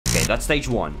that's stage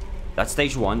 1. That's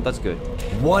stage 1. That's good.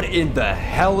 What in the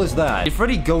hell is that? If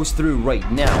Freddy goes through right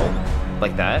now,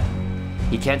 like that,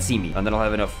 he can't see me. And then I'll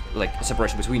have enough, like,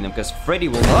 separation between them, because Freddy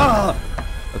will... Ah!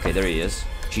 Okay, there he is.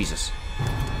 Jesus.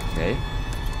 Okay.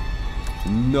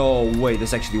 No way,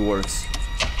 this actually works.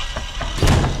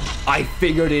 I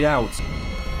figured it out.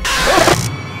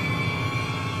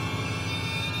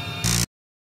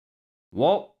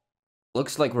 Well,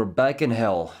 looks like we're back in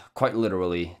hell. Quite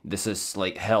literally. This is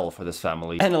like hell for this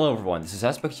family. And hello everyone, this is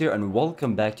Aspect here, and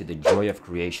welcome back to the Joy of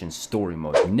Creation story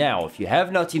mode. Now, if you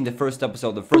have not seen the first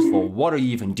episode, then first of all, what are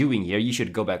you even doing here? You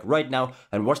should go back right now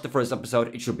and watch the first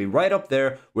episode. It should be right up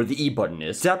there where the E button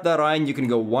is. Tap that eye and you can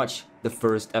go watch the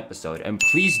first episode. And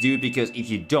please do, because if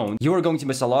you don't, you are going to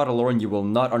miss a lot of lore and you will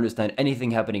not understand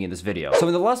anything happening in this video. So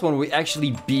in the last one, we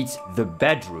actually beat the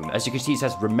bedroom. As you can see, it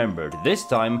says remembered. This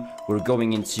time, we're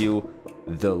going into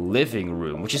the living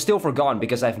room, which is still forgotten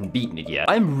because I haven't beaten it yet.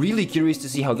 I'm really curious to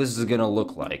see how this is gonna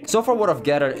look like. So far, what I've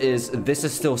gathered is this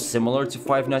is still similar to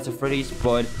Five Nights at Freddy's,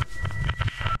 but...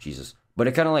 Jesus. But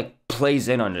it kind of like plays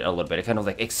in on it a little bit. It kind of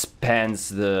like expands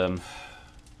the...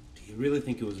 You really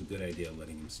think it was a good idea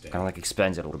letting him stay? Kind of like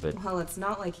expands it a little bit. Well, it's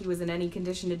not like he was in any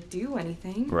condition to do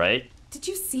anything. Right? Did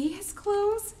you see his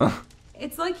clothes?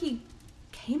 It's like he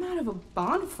came out of a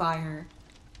bonfire.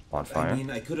 Bonfire? I mean,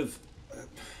 I could have,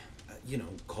 you know,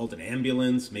 called an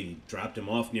ambulance, maybe dropped him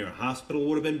off near a hospital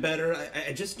would have been better.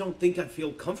 I just don't think I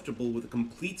feel comfortable with a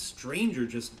complete stranger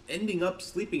just ending up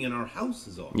sleeping in our house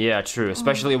is all. Yeah, true.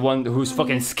 Especially one whose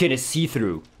fucking skin is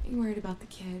see-through. Are you worried about the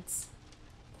kids?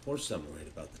 Of course I'm worried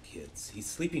about the kids. He's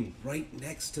sleeping right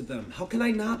next to them. How can I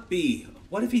not be?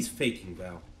 What if he's faking,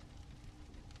 Val?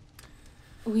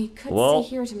 We could stay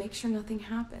here to make sure nothing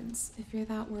happens, if you're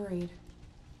that worried.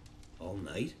 All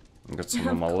night? I got some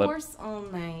on my lip. Of course, all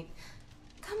night.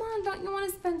 Come on, don't you want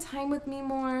to spend time with me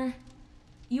more?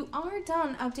 You are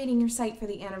done updating your site for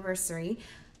the anniversary.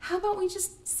 How about we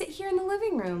just sit here in the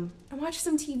living room and watch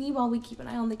some TV while we keep an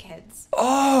eye on the kids?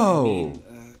 Oh! I mean,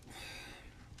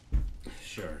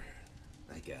 sure.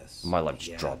 I guess. My life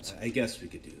just dropped. I guess we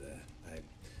could do that.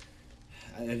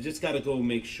 I just gotta go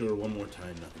make sure one more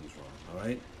time nothing's wrong,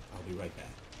 alright? I'll be right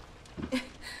back.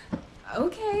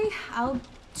 Okay, I'll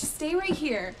just stay right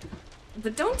here.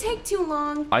 But don't take too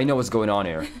long. I know what's going on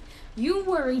here. You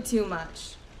worry too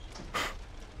much.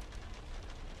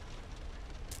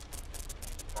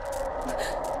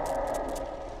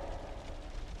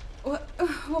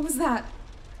 What was that?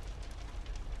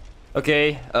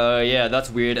 Okay, yeah, that's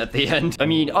weird at the end. I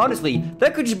mean, honestly,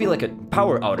 that could just be like a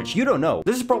power outage. You don't know.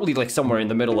 This is probably like somewhere in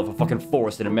the middle of a fucking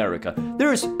forest in America.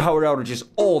 There's power outages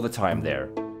all the time there.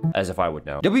 As if I would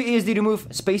know. WASD to move,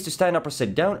 space to stand up or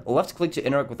sit down, left click to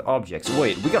interact with objects.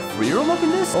 Wait, we got free roam up in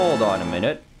this? Hold on a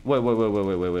minute. Wait.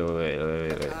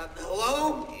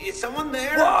 Hello? Is someone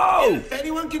there? Whoa! If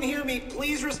anyone can hear me,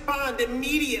 please respond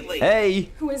immediately.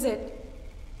 Hey! Who is it?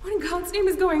 What in God's name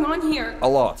is going on here? A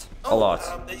lot.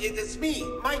 It's me,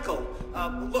 Michael.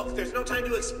 Look, there's no time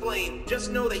to explain.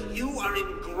 Just know that you are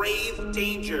in grave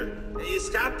danger. Is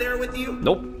Scott there with you?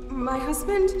 Nope. My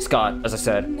husband? Scott, as I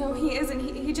said. No, he isn't.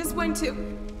 He just went to...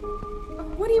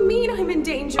 What do you mean I'm in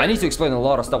danger? I need to explain a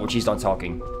lot of stuff when she's done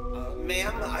talking.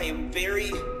 Ma'am, I am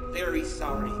very, very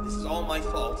sorry. This is all my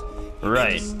fault.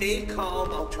 Right. Just stay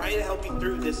calm. I'll try to help you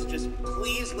through this. Just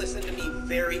please listen to me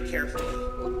very carefully.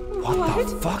 What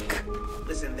the fuck?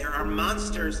 Listen, there are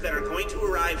monsters that are going to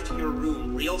arrive to your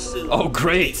room real soon. Oh,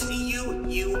 great. If they see you,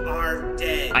 you are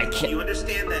dead. I can't... You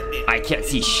understand that, man? I can't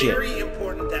see shit. It's very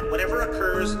important that whatever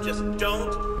occurs, just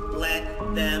don't let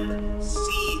them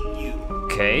see you.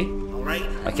 Okay. All right?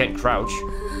 I can't crouch.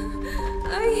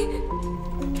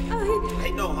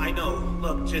 I know.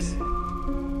 Look, just...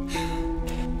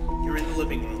 You're in the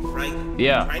living room, right?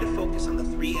 Yeah. Try to focus on the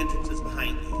 3 entrances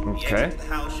behind you. Okay. The exit to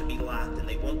the house should be locked, and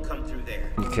they won't come through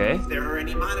there. Okay. If there are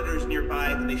any monitors nearby,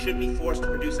 then they should be forced to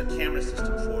produce a camera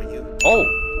system for you. Oh!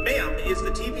 Ma'am, is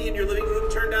the TV in your living room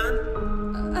turned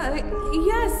on?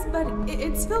 Yes, but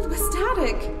it's filled with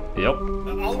static. Yep.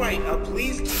 All right,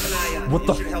 please keep an eye on it. What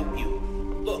the... It should help you.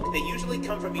 Look, they usually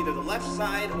come from either the left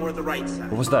side or the right side.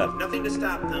 What was that? There's nothing to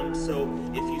stop them, so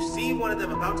if you see one of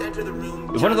them about to enter the room,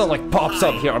 If one of them like pops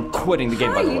up here, I'm quitting the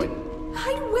game, by the way.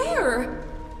 Hide where?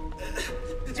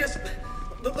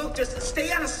 Just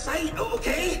stay out of sight,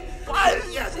 okay? What?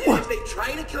 Yes, if they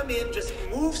try to come in, just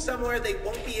move somewhere they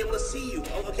won't be able to see you,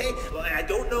 okay? Well, I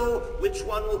don't know which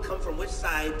one will come from which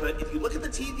side, but if you look at the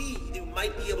TV, you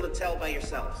might be able to tell by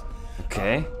yourself.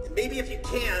 Okay. Maybe if you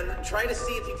can, try to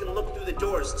see if you can look through the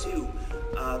doors too.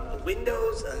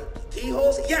 Windows,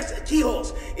 keyholes? Yes,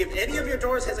 keyholes. If any of your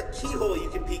doors has a keyhole you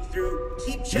can peek through,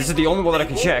 keep checking. This is the only one that I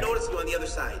can check. Notice you on the other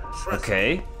side. Trust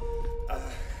Okay. me.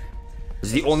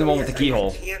 This is the only one with the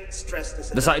keyhole. I can't stress this.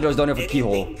 The side doors don't have a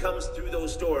keyhole. Anything comes through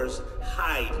those doors,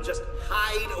 hide. Just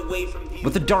hide away from view.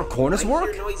 But the dark corners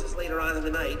work? Hear noises later on in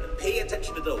the night. Pay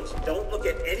attention to those. Don't look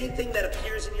at anything that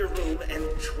appears in your room and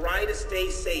try to stay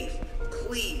safe.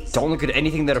 Please. Don't look at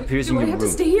anything that appears in Do I your have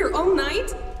room. to stay here all night?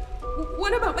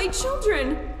 What about my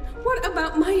children? What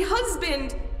about my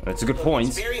husband? That's a good point.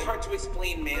 It's very hard to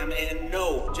explain, ma'am, and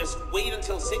no, just wait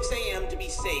until 6 a.m. to be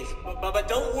safe. But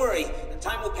don't worry, the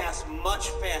time will pass much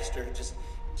faster. Just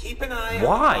keep an eye on the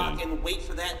clock and wait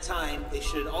for that time. They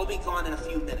should all be gone in a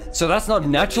few minutes. So that's not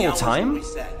natural time? What?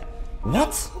 What? Now,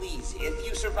 please, if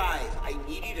you survive, I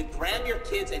need you to grab your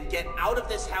kids and get out of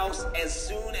this house as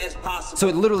soon as possible. So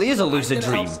it literally is a lucid I'm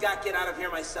gonna dream. help Scott get out of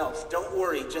here myself. Don't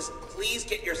worry, just please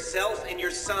get yourself and your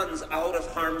sons out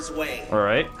of harm's way. All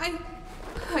right.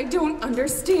 I don't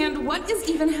understand. What is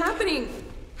even happening?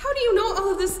 How do you know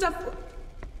all of this stuff?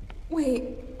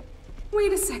 Wait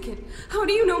a second. How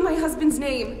do you know my husband's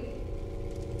name?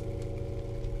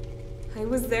 I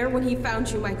was there when he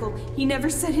found you, Michael. He never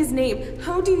said his name.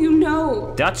 How do you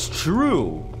know? That's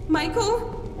true.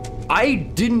 Michael? I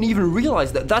didn't even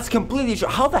realize that. That's completely true.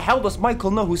 How the hell does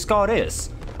Michael know who Scott is?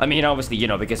 I mean, obviously, you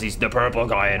know, because he's the purple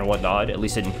guy and whatnot. At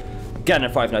least in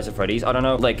Ganon Five Nights at Freddy's. I don't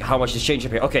know, like, how much has changed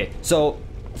up here. Okay, so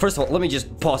first of all, let me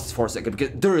just pause this for a second, because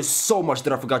there is so much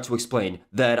that I forgot to explain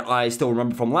that I still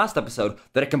remember from last episode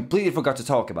that I completely forgot to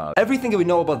talk about. Everything that we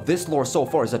know about this lore so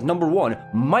far is that, number one,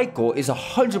 Michael is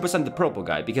 100% the purple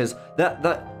guy, because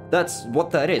that's what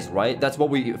that is, right? That's what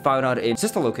we found out in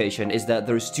Sister Location, is that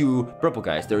there's two purple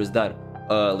guys. There's that,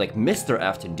 like, Mr.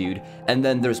 Afton dude, and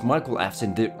then there's Michael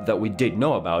Afton that we did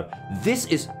know about. This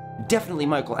is definitely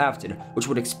Michael Afton, which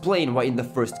would explain why in the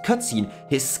first cutscene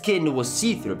his skin was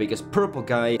see-through, because purple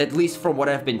guy, at least from what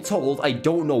I've been told, I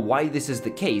don't know why this is the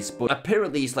case, but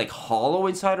apparently he's like hollow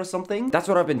inside or something. That's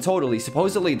what I've been told, at least.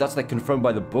 Supposedly that's like confirmed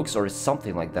by the books or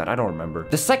something like that. I don't remember.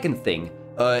 The second thing,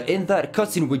 in that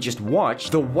cutscene we just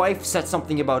watched, the wife said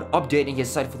something about updating his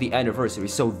site for the anniversary.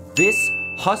 So this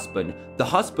husband, the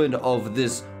husband of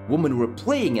this woman we're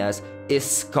playing as, is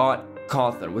Scott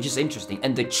Cawthon, which is interesting.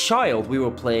 And the child we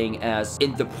were playing as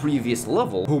in the previous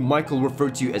level, who Michael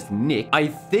referred to as Nick, I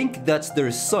think that's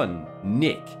their son,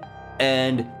 Nick.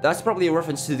 And that's probably a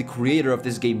reference to the creator of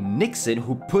this game, Nixon,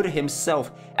 who put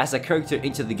himself as a character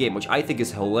into the game, which I think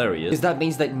is hilarious, because that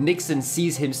means that Nixon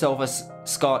sees himself as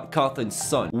Scott Cawthon's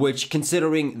son, which,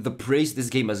 considering the praise this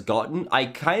game has gotten, I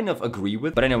kind of agree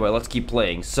with. But anyway, let's keep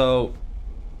playing. So,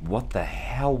 what the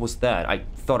hell was that? I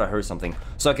thought I heard something.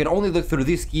 So I can only look through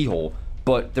this keyhole,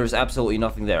 but there's absolutely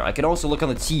nothing there. I can also look on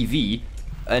the TV,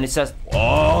 and it says,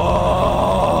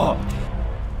 oh!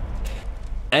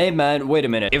 Hey man, wait a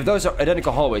minute. If those are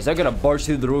identical hallways, they're gonna barge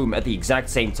through the room at the exact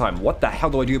same time. What the hell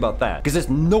do I do about that? Because there's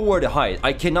nowhere to hide.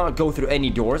 I cannot go through any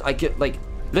doors. I can, like,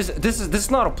 this is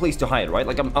not a place to hide, right?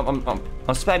 Like, I'm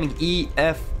spamming E,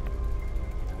 F,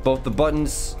 both the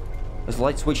buttons. There's a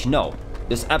light switch. No,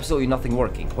 there's absolutely nothing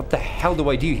working. What the hell do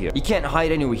I do here? You can't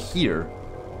hide anywhere here.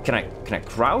 Can I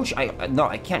crouch? No,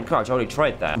 I can't crouch. I already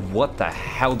tried that. What the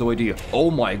hell do I do? Oh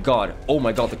my god,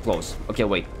 they're close. Okay,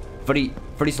 wait.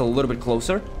 Freddy's a little bit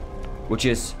closer, which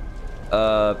is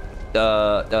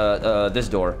this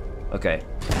door. Okay,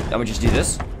 I'm gonna just do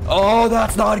this. Oh,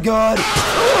 that's not good.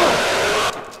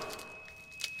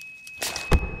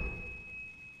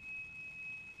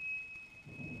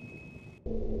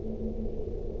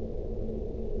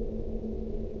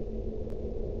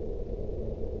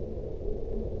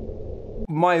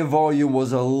 My volume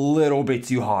was a little bit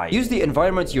too high. Use the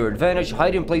environment to your advantage,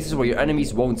 hide in places where your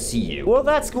enemies won't see you. Well,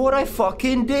 that's what I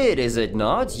fucking did, is it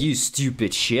not? You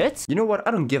stupid shit. You know what?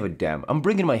 I don't give a damn. I'm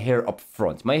bringing my hair up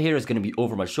front. My hair is gonna be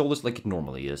over my shoulders like it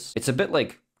normally is. It's a bit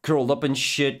like curled up and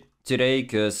shit today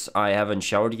because I haven't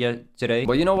showered yet today.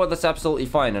 But you know what? That's absolutely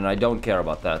fine and I don't care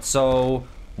about that. So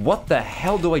what the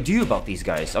hell do I do about these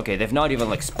guys? Okay, they've not even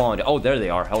like spawned. Oh, there they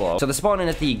are. Hello. So they're spawning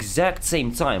at the exact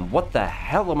same time. What the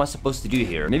hell am I supposed to do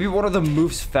here? Maybe one of them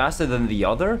moves faster than the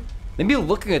other? Maybe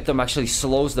looking at them actually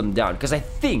slows them down, because I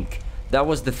think that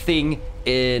was the thing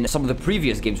in some of the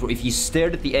previous games where if you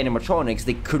stared at the animatronics,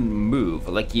 they couldn't move.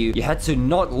 Like you had to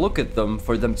not look at them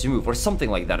for them to move or something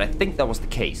like that. I think that was the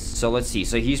case. So let's see.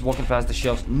 So he's walking past the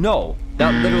shelves. No,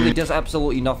 that literally does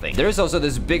absolutely nothing. There's also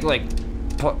this big like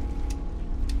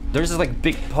there's this like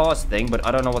big pause thing, but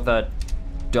I don't know what that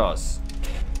does.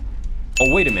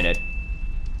 Oh, wait a minute.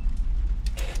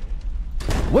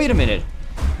 Wait a minute.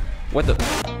 What the?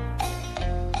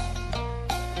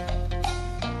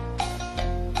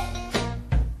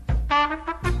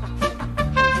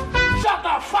 Shut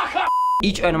the fuck up!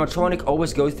 Each animatronic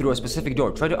always goes through a specific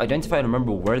door. Try to identify and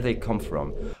remember where they come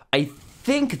from. I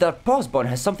think that pause button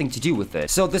has something to do with it.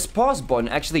 So this pause button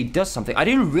actually does something. I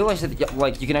didn't realize that,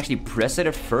 like, you can actually press it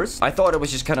at first. I thought it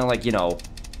was just kind of like, you know,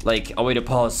 like a way to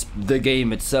pause the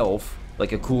game itself,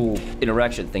 like a cool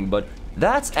interaction thing, but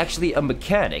that's actually a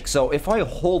mechanic. So if I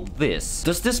hold this,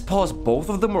 does this pause both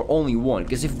of them or only one?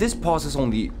 Because if this pauses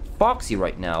only Foxy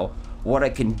right now, what I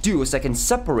can do is I can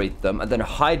separate them and then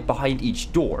hide behind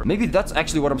each door. Maybe that's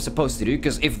actually what I'm supposed to do,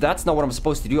 because if that's not what I'm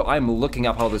supposed to do, I'm looking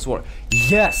up how this works.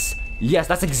 Yes! Yes,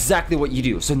 that's exactly what you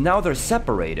do. So now they're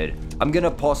separated. I'm gonna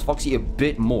pause Foxy a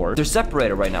bit more. They're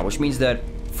separated right now, which means that...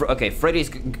 okay, Freddy's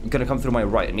gonna come through my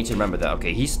right. I need to remember that.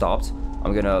 Okay, he stopped.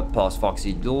 I'm gonna pause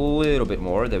Foxy a little bit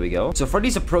more. There we go. So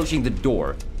Freddy's approaching the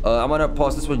door. I'm gonna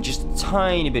pause this one just a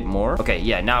tiny bit more. Okay,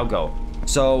 yeah, now go.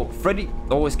 So Freddy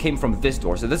always came from this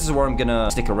door, so this is where I'm gonna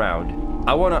stick around.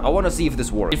 I wanna see if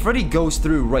this works. If Freddy goes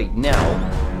through right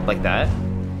now, like that,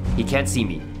 he can't see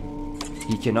me.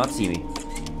 He cannot see me.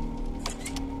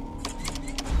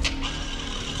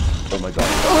 Oh my god.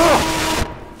 Oh!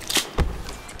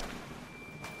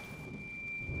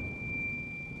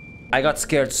 I got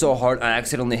scared so hard I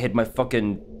accidentally hit my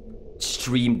fucking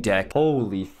stream deck.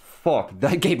 Holy fuck,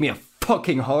 that gave me a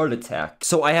fucking heart attack.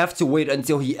 So I have to wait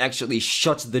until he actually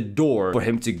shuts the door for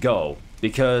him to go,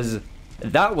 because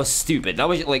that was stupid. That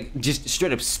was like just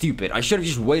straight up stupid. I should have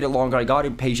just waited longer. I got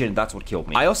impatient and that's what killed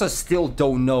me. I also still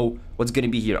don't know what's gonna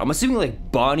be here. I'm assuming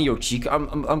like Bonnie or Chica.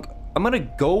 I'm gonna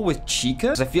go with Chica,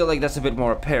 because I feel like that's a bit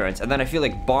more apparent. And then I feel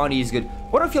like Bonnie is good.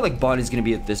 What do I feel like Bonnie's gonna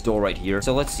be at this door right here?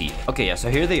 So let's see. Okay, yeah, so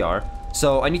here they are.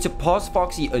 So I need to pause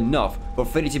Foxy enough for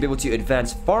Freddy to be able to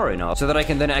advance far enough so that I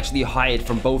can then actually hide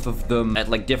from both of them at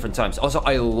like different times. Also,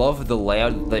 I love the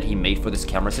layout that he made for this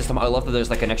camera system. I love that there's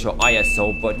like an actual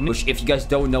ISO button, which if you guys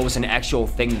don't know is an actual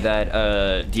thing that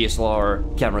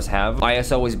DSLR cameras have.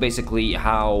 ISO is basically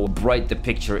how bright the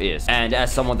picture is. And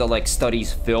as someone that like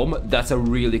studies film, that's a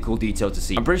really cool detail to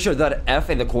see. I'm pretty sure that F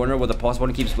in the corner where the pause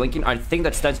button keeps blinking, I think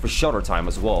that stands for shutter time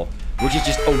as well, which is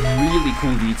just a really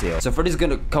cool detail. So Freddy's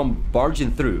gonna come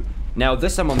barging through. Now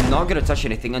this time I'm not gonna touch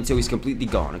anything until he's completely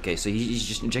gone. Okay, so he's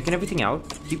just checking everything out.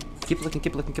 Keep looking,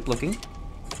 keep looking, keep looking.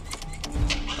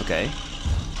 Okay.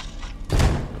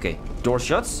 Okay, door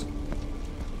shuts.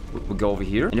 We'll go over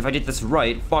here. And if I did this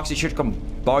right, Foxy should come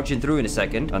barging through in a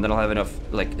second. And then I'll have enough,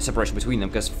 like, separation between them.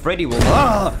 Because Freddy will...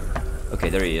 Ah! Okay,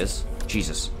 there he is.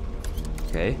 Jesus.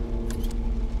 Okay.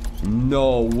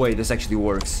 No way, this actually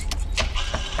works.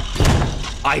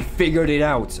 I figured it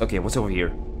out. Okay, what's over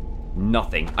here?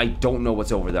 Nothing. I don't know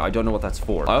what's over there. I don't know what that's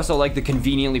for. I also like the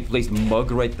conveniently placed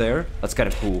mug right there. That's kind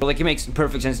of cool. But like, it makes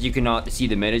perfect sense you cannot see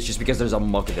the minutes just because there's a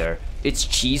mug there. It's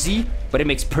cheesy, but it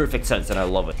makes perfect sense and I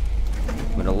love it.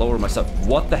 I'm gonna lower myself.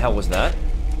 What the hell was that?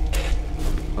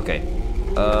 Okay.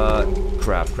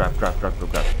 Crap.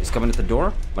 He's coming at the door.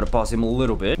 I'm gonna pause him a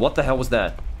little bit. What the hell was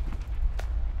that?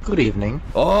 Good evening.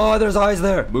 Oh, there's eyes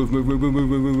there.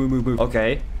 Move.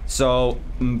 Okay. So,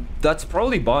 that's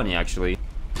probably Bonnie, actually.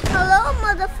 Hello,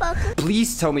 motherfucker.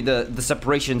 Please tell me the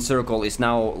separation circle is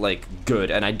now, like,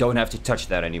 good, and I don't have to touch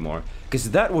that anymore.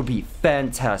 Because that would be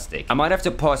fantastic. I might have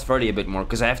to pause Freddy a bit more,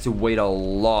 because I have to wait a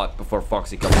lot before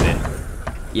Foxy comes in.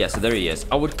 Yeah, so there he is.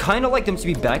 I would kind of like them to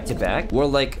be back-to-back, where,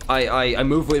 like, I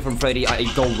move away from Freddy, I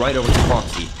go right over to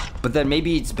Foxy. But then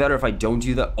maybe it's better if I don't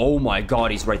do that. Oh my god,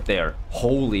 he's right there.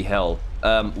 Holy hell.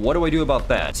 What do I do about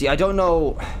that? See, I don't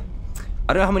know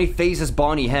how many phases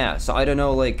Bonnie has, so I don't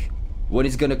know, like, when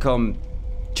he's gonna come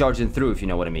charging through, if you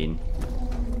know what I mean.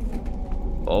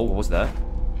 Oh, what was that?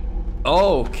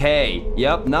 Okay,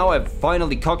 yep, now I've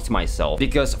finally cocked myself,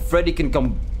 because Freddy can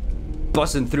come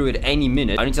busting through at any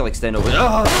minute. I need to, like, stand over.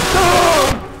 Oh,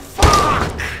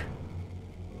 fuck!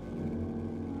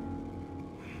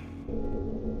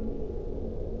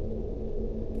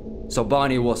 So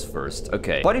Bonnie was first,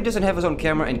 okay. Bonnie doesn't have his own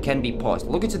camera and can be paused.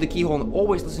 Look into the keyhole and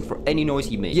always listen for any noise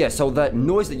he makes. Yeah, so that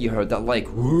noise that you heard, that like,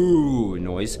 whoo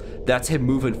noise, that's him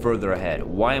moving further ahead.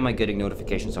 Why am I getting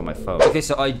notifications on my phone? Okay,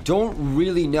 so I don't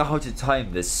really know how to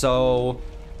time this, so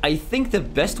I think the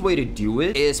best way to do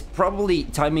it is probably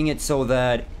timing it so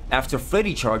that after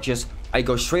Freddy charges, I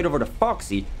go straight over to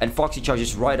Foxy, and Foxy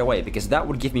charges right away, because that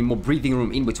would give me more breathing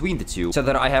room in between the two, so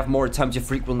that I have more time to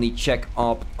frequently check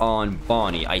up on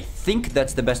Bonnie. I think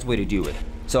that's the best way to do it.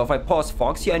 So if I pause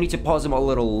Foxy, I need to pause him a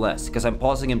little less, because I'm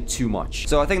pausing him too much.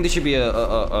 So I think this should be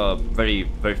a very,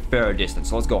 very fair distance.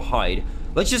 So let's go hide.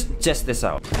 Let's just test this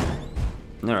out.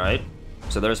 Alright.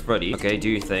 So there's Freddy. Okay, do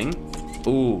your thing.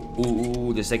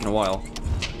 Ooh, this is taking a while.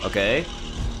 Okay.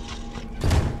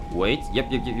 Wait.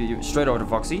 Yep. Straight over to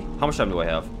Foxy. How much time do I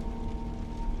have?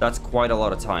 That's quite a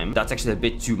lot of time. That's actually a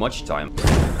bit too much time.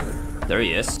 There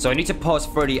he is. So I need to pause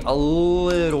Freddy a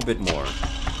little bit more.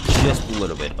 Just a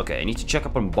little bit. Okay, I need to check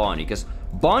up on Bonnie, because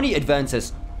Bonnie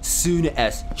advances soon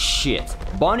as shit.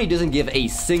 Bonnie doesn't give a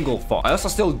single fuck. I also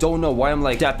still don't know why I'm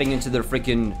like tapping into their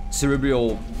freaking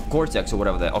cerebral cortex or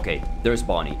whatever that. Okay, there's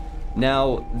Bonnie.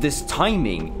 Now, this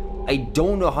timing, I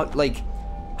don't know how, like,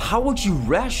 how would you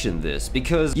ration this?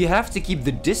 Because you have to keep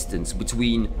the distance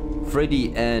between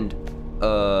Freddy and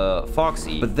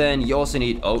Foxy, but then you also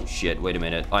need, oh shit, wait a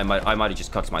minute, I might have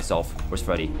just cucked myself. Where's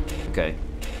Freddy? Okay.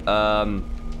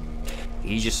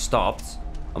 He just stopped.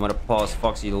 I'm gonna pause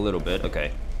Foxy a little bit.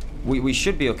 Okay. We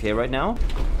should be okay right now.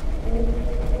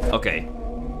 Okay.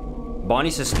 Bonnie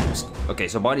says, okay,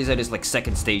 so Bonnie's at his like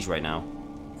second stage right now.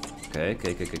 Okay.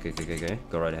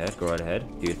 Go right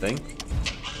ahead. Do your thing.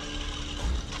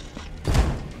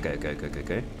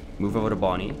 Okay. Move over to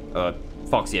Bonnie.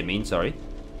 Foxy, I mean, sorry.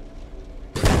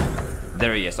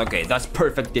 There he is. Okay, that's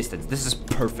perfect distance. This is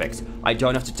perfect. I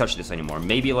don't have to touch this anymore.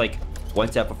 Maybe like one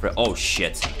tap of Freddy. Oh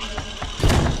shit.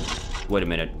 Wait a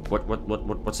minute.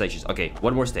 What stage is? Okay,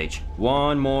 one more stage.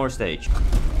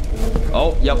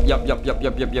 Oh, yep.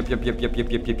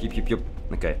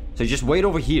 Okay, so just wait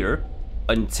over here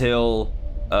until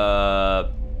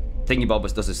Thingy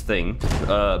Bubbles does his thing.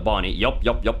 Bonnie. Yup.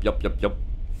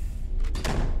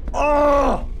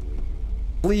 Oh!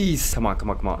 Please. Come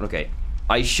on. Okay.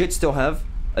 I should still have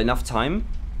enough time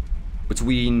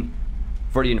between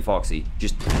Freddy and Foxy.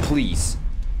 Just please.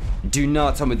 Do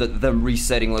not tell me that them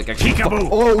resetting like a peekaboo.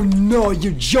 Oh no,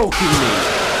 you're joking me.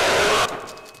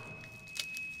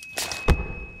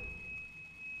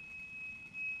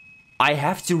 I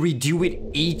have to redo it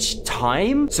each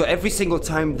time? So every single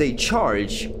time they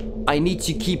charge, I need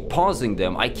to keep pausing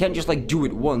them. I can't just like do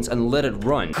it once and let it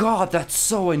run. God, that's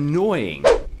so annoying.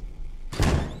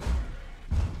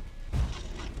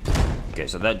 Okay,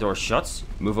 so that door shuts.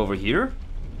 Move over here.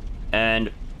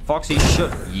 And Foxy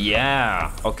should...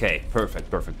 Yeah. Okay,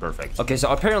 perfect. Okay, so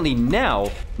apparently now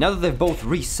that they've both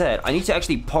reset, I need to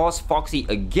actually pause Foxy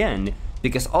again,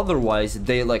 because otherwise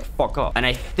they like fuck up. And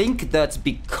I think that's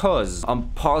because I'm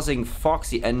pausing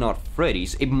Foxy and not Freddy.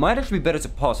 So it might actually be better to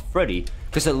pause Freddy,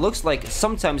 because it looks like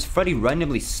sometimes Freddy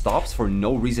randomly stops for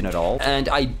no reason at all. And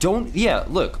I don't... Yeah,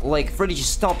 look, like Freddy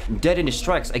just stopped dead in his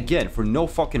tracks again for no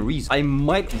fucking reason. I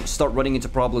might start running into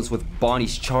problems with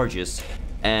Bonnie's charges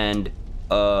and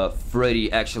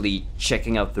Freddy actually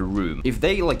checking out the room. If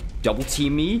they like double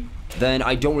team me, then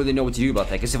I don't really know what to do about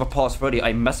that, because if I pause Freddy,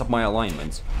 I mess up my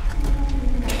alignment.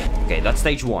 Okay, that's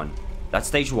stage one. That's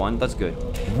good.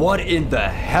 What in the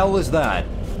hell is that?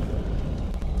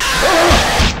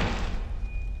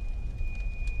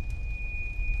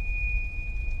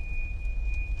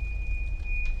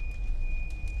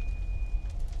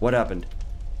 What happened?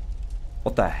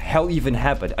 What the hell even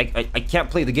happened? I can't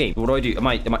play the game. What do I do? Am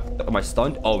I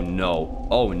stunned? Oh no.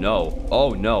 Oh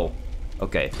no.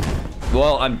 Okay.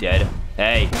 Well, I'm dead.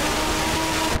 Hey.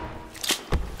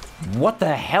 What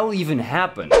the hell even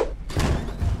happened?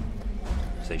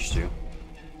 Stage 2.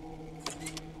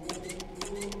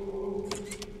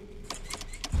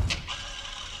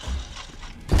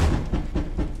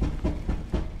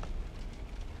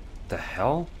 The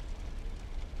hell?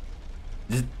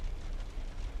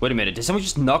 Wait a minute, did someone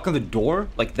just knock on the door?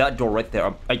 Like that door right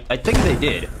there? I think they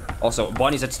did. Also,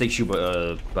 Bonnie's at stage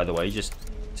 2, by the way, just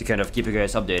to kind of keep you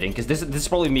guys updating, because this is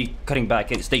probably me cutting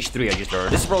back in. Stage 3 I just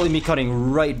heard. This is probably me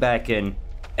cutting right back in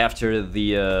after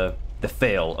the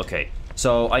fail. Okay,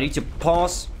 so I need to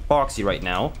pause Foxy right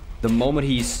now, the moment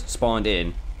he's spawned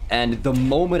in, and the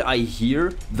moment I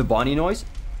hear the Bonnie noise,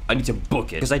 I need to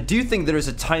book it, because I do think there is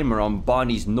a timer on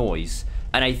Bonnie's noise,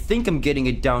 and I think I'm getting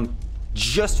it down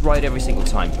just right every single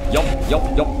time. Yup.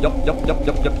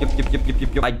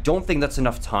 I don't think that's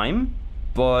enough time,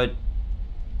 but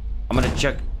I'm gonna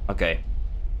check. Okay.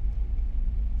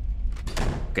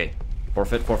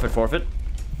 Forfeit.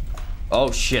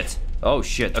 Oh shit.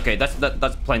 Okay,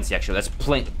 that's plenty actually. That's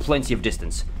plenty of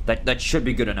distance. That should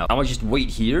be good enough. I'm gonna just wait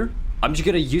here. I'm just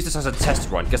gonna use this as a test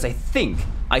run, because I think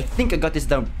I got this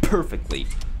down perfectly.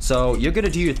 So you're gonna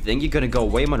do your thing. You're gonna go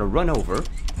away. I'm gonna run over.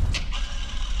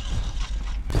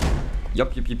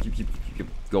 Yup.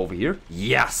 Go over here.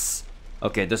 Yes.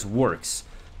 Okay, this works.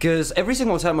 Because every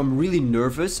single time I'm really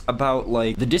nervous about,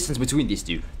 like, the distance between these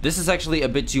two. This is actually a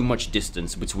bit too much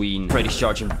distance between Freddy's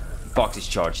charge and Foxy's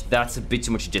charge. That's a bit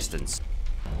too much distance.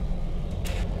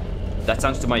 That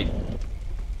sounds to my...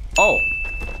 Oh!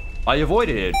 I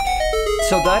avoided it.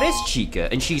 So that is Chica,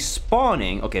 and she's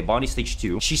spawning. Okay, Bonnie stage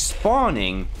 2. She's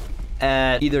spawning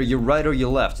at either your right or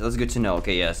your left. That's good to know.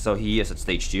 Okay, yeah, so he is at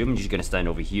stage 2. I'm just gonna stand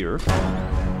over here.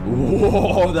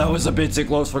 Whoa, that was a bit too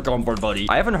close for comfort, buddy.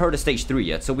 I haven't heard of stage 3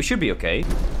 yet, so we should be okay.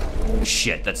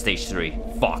 Shit, that's stage 3.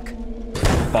 Fuck.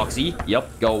 Foxy,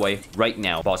 yep, go away right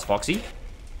now. Boss Foxy,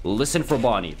 listen for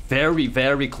Bonnie very,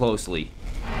 very closely.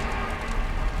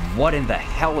 What in the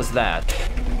hell is that?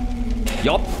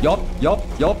 Yup.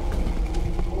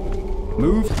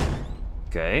 Move.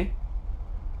 Okay.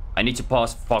 I need to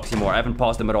pause Foxy more. I haven't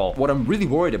paused them at all. What I'm really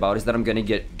worried about is that I'm gonna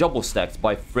get double stacked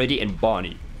by Freddy and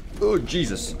Bonnie. Oh,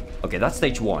 Jesus. Okay, that's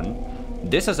stage 1.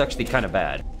 This is actually kind of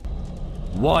bad.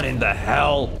 What in the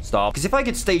hell? Stop. Because if I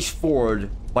get stage 4'd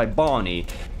by Bonnie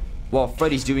while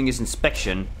Freddy's doing his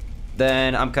inspection,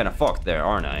 then I'm kind of fucked there,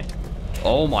 aren't I?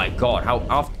 Oh my god,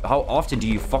 how often do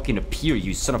you fucking appear,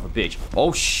 you son of a bitch?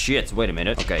 Oh shit, wait a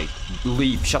minute. Okay,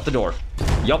 leave, shut the door.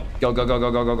 Yup, go.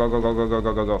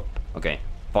 Okay,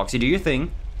 Foxy, do your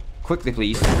thing. Quickly,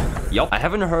 please. Yup, I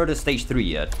haven't heard of stage 3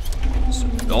 yet. So,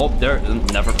 oh, there,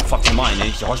 never fucking mind. I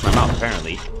need to wash my mouth,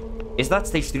 apparently. Is that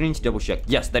stage 3? I need to double check.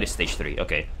 Yes, that is stage 3.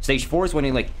 Okay. Stage 4 is when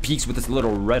he, like, peeks with this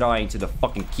little red eye into the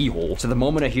fucking keyhole. So the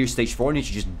moment I hear stage 4, I need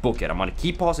to just book it. I'm gonna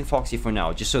keep pausing Foxy for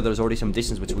now, just so there's already some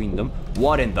distance between them.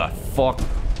 What in the fuck?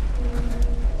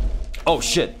 Oh,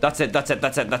 shit. That's it.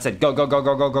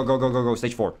 Go.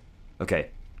 Stage 4. Okay.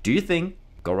 Do your thing.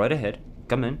 Go right ahead.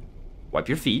 Come in. Wipe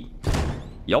your feet.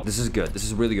 Yup, this is good. This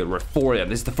is really good. We're at 4 a.m.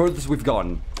 This is the furthest we've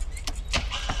gotten.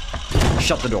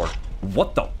 Shut the door.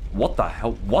 What the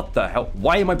hell?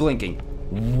 Why am I blinking?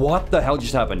 What the hell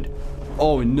just happened?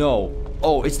 Oh no.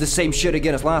 Oh, it's the same shit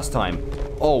again as last time.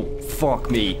 Oh, fuck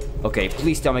me. Okay,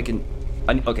 please tell me I can...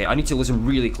 okay, I need to listen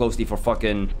really closely for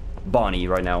fucking Bonnie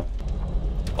right now.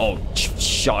 Oh,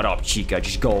 shut up, Chica.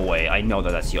 Just go away. I know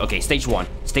that that's you. Okay, stage 1.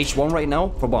 Stage 1 right now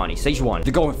for Bonnie. Stage 1.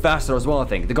 They're going faster as well, I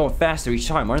think. They're going faster each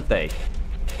time, aren't they?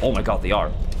 Oh my god, they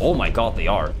are. Oh my god, they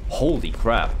are. Holy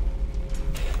crap.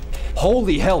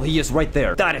 Holy hell, he is right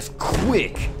there. That is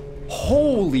quick.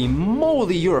 Holy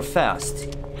moly, you're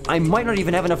fast. I might not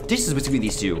even have enough distance between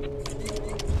these two.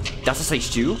 That's a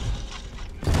stage 2.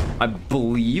 I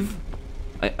believe.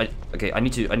 Okay, I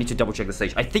need to double check the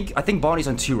stage. I think Bonnie's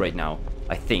on 2 right now.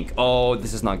 I think. Oh,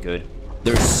 this is not good.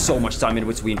 There's so much time in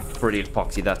between Freddy and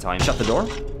Foxy that time. Shut the door.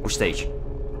 Or stage.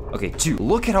 Okay, 2.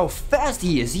 Look at how fast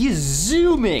he is. He is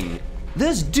zooming.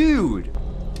 This dude.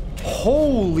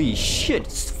 Holy shit.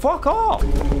 Fuck off.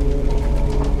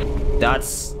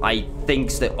 That's, I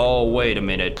think, oh, wait a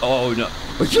minute. Oh, no.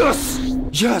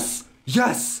 Yes.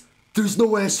 There's no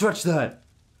way I stretched that.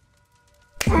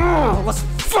 Let's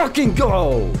fucking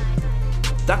go.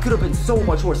 That could have been so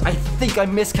much worse. I think I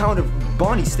miscounted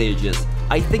Bonnie's stages.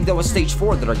 I think that was stage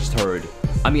 4 that I just heard.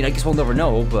 I mean, I guess we'll never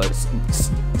know, but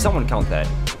someone count that.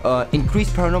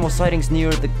 Increased paranormal sightings near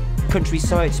the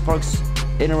countryside sparks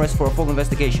interest for a full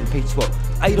investigation, page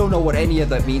 12. I don't know what any of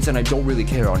that means, and I don't really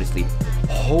care, honestly.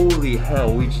 Holy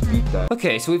hell, we just beat that.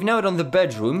 Okay, so we've now done the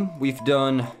bedroom, we've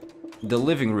done the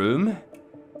living room,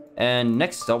 and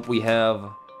next up we have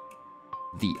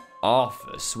the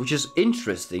office, which is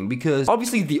interesting because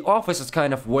obviously the office is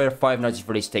kind of where Five Nights at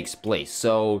Freddy's takes place.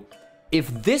 So if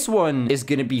this one is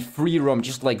gonna be free roam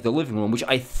just like the living room, which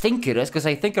I think it is, because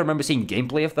I think I remember seeing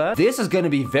gameplay of that, this is gonna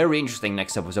be very interesting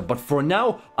next episode. But for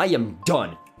now, I am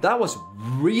done. That was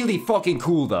really fucking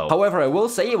cool though. However, I will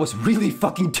say it was really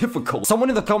fucking difficult. Someone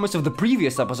in the comments of the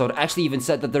previous episode actually even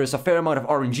said that there is a fair amount of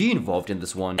RNG involved in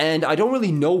this one. And I don't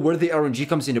really know where the RNG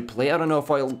comes into play. I don't know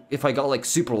if I got like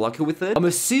super lucky with it. I'm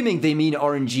assuming they mean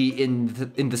RNG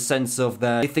in the sense of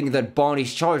that they think that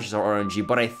Bonnie's charges are RNG,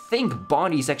 but I think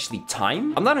Bonnie's actually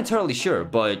time. I'm not entirely sure,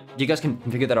 but you guys can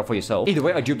figure that out for yourself. Either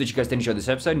way, I do hope that you guys did enjoy this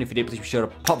episode, and if you did, please be sure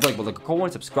to pop the like button,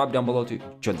 comment, subscribe down below to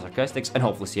join the sarcastics, and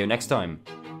hopefully see you next time.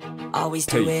 Always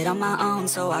do it on my own,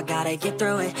 so I gotta get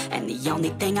through it. And the only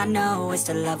thing I know is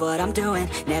to love what I'm doing.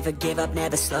 Never give up,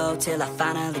 never slow, till I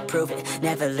finally prove it.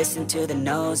 Never listen to the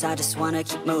no's, I just wanna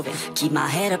keep moving. Keep my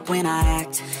head up when I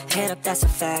act, head up, that's a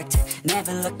fact.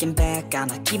 Never looking back,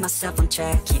 I'ma keep myself on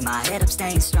track. Keep my head up,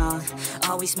 staying strong,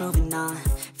 always moving on.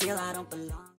 Feel I don't belong.